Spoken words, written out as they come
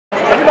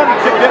everybody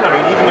chipped in. I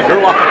mean, even the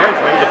girl off the bench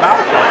made the foul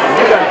shot.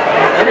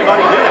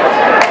 Everybody did it.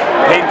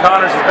 Hayden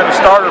Connors has been a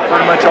starter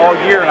pretty much all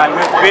year, and I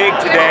went big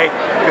today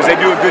because they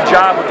do a good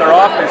job with their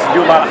offense. They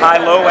do a lot of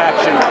high-low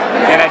action,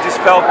 and I just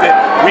felt that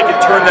we could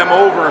turn them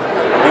over,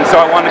 and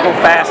so I wanted to go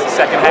fast the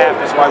second half.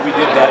 That's why we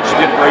did that. She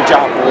did a great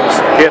job for us.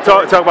 Yeah,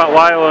 talk about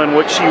Lila and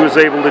what she was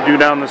able to do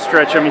down the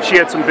stretch. I mean, she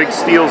had some big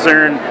steals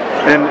there and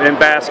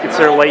baskets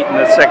there late in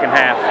the second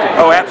half.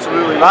 Oh,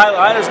 absolutely.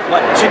 Lila's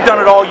she's done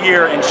it all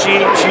year, and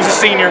she's a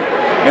senior,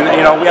 and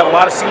you know we have a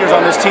lot of seniors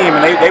on this team, and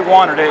they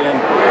wanted it, and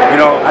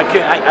you know I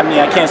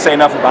can't say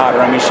enough about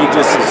her. I mean, she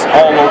just is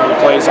all over the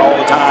place all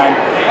the time.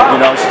 You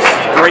know, she's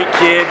a great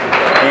kid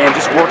and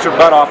just works her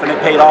butt off, and it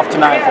paid off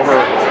tonight for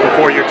her.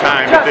 Before your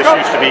time, this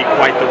used to be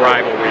quite the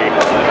rivalry.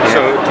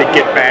 So to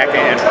get back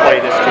and play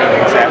this team in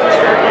this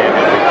atmosphere again.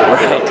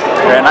 Right.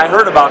 And I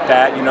heard about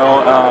that,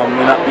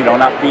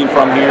 not being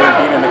from here and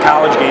being in the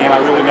college game,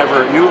 I really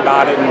never knew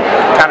about it and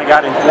kind of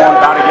got informed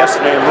about it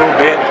yesterday a little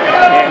bit.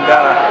 And,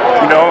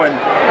 and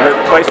the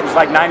place was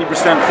like 90%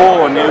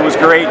 full, and it was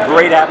great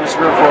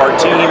atmosphere for our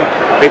team.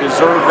 They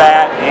deserve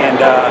that, and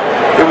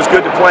it was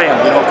good to play them.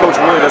 You know, Coach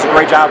Willie does a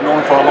great job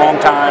knowing for a long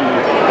time.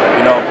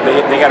 And, you know,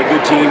 they got a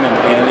good team,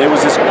 and it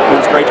was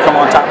great to come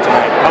on top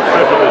tonight. How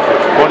special is it?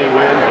 20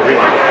 wins, the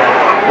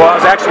regional. Well, I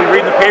was actually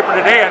reading the paper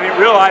today. I didn't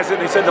realize it.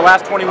 They said the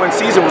last 20-win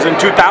season was in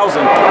 2000.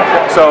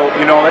 So,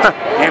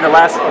 and the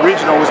last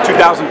regional was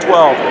 2012.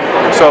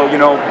 So,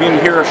 being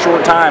here a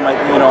short time,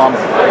 I'm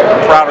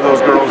proud of those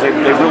girls.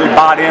 They really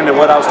bought into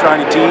what I was trying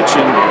to teach,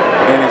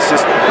 and it's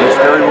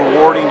very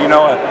rewarding.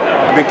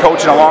 I've been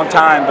coaching a long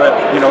time, but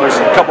there's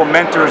a couple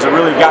mentors that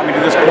really got me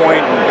to this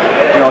point.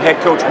 And, head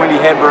coach Wendy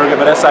Hedberg at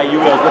SIU,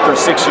 I was with her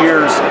 6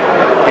 years,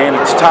 and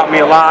it's taught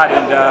me a lot.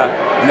 And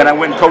then I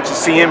went and coached at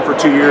CM for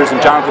 2 years,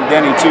 and Jonathan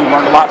Denny too.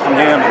 Learned a lot from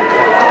him.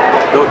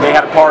 And they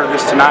had a part of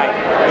this tonight.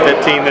 That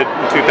team that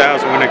in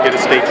 2000 won to get a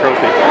state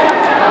trophy.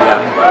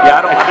 Yeah. I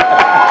don't.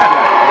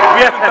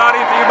 We haven't thought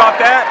anything about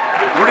that.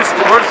 We're just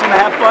gonna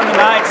have fun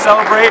tonight,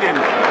 celebrate, and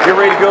get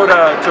ready to go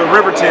to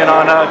Riverton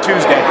on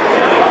Tuesday.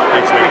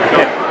 Next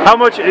week. How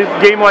much a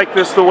game like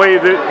this, the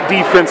way the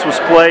defense was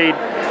played?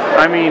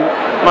 I mean,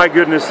 my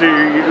goodness,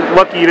 you're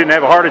lucky you didn't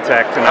have a heart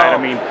attack tonight.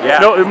 Oh, I mean, yeah.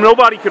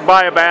 Nobody could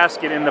buy a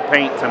basket in the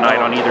paint tonight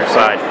on either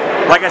side.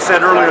 Like I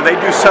said earlier, they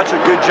do such a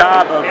good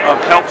job of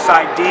help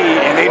side D,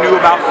 and they knew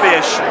about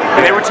Fish,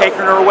 and they were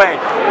taking her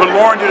away. But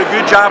Lauren did a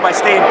good job by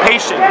staying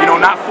patient,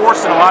 not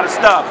forcing a lot of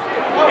stuff.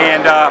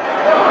 And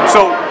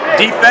so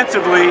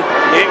defensively,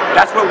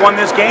 that's what won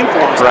this game for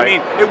us. Right. I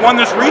mean, it won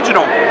this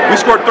regional. We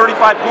scored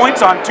 35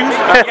 points on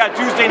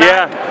Tuesday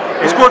night.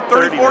 We scored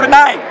 34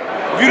 tonight.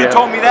 If you'd have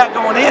told me that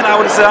going in, I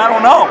would have said, I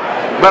don't know.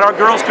 But our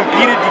girls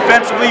competed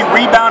defensively,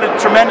 rebounded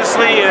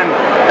tremendously, and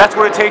that's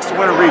what it takes to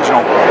win a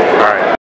regional. All right.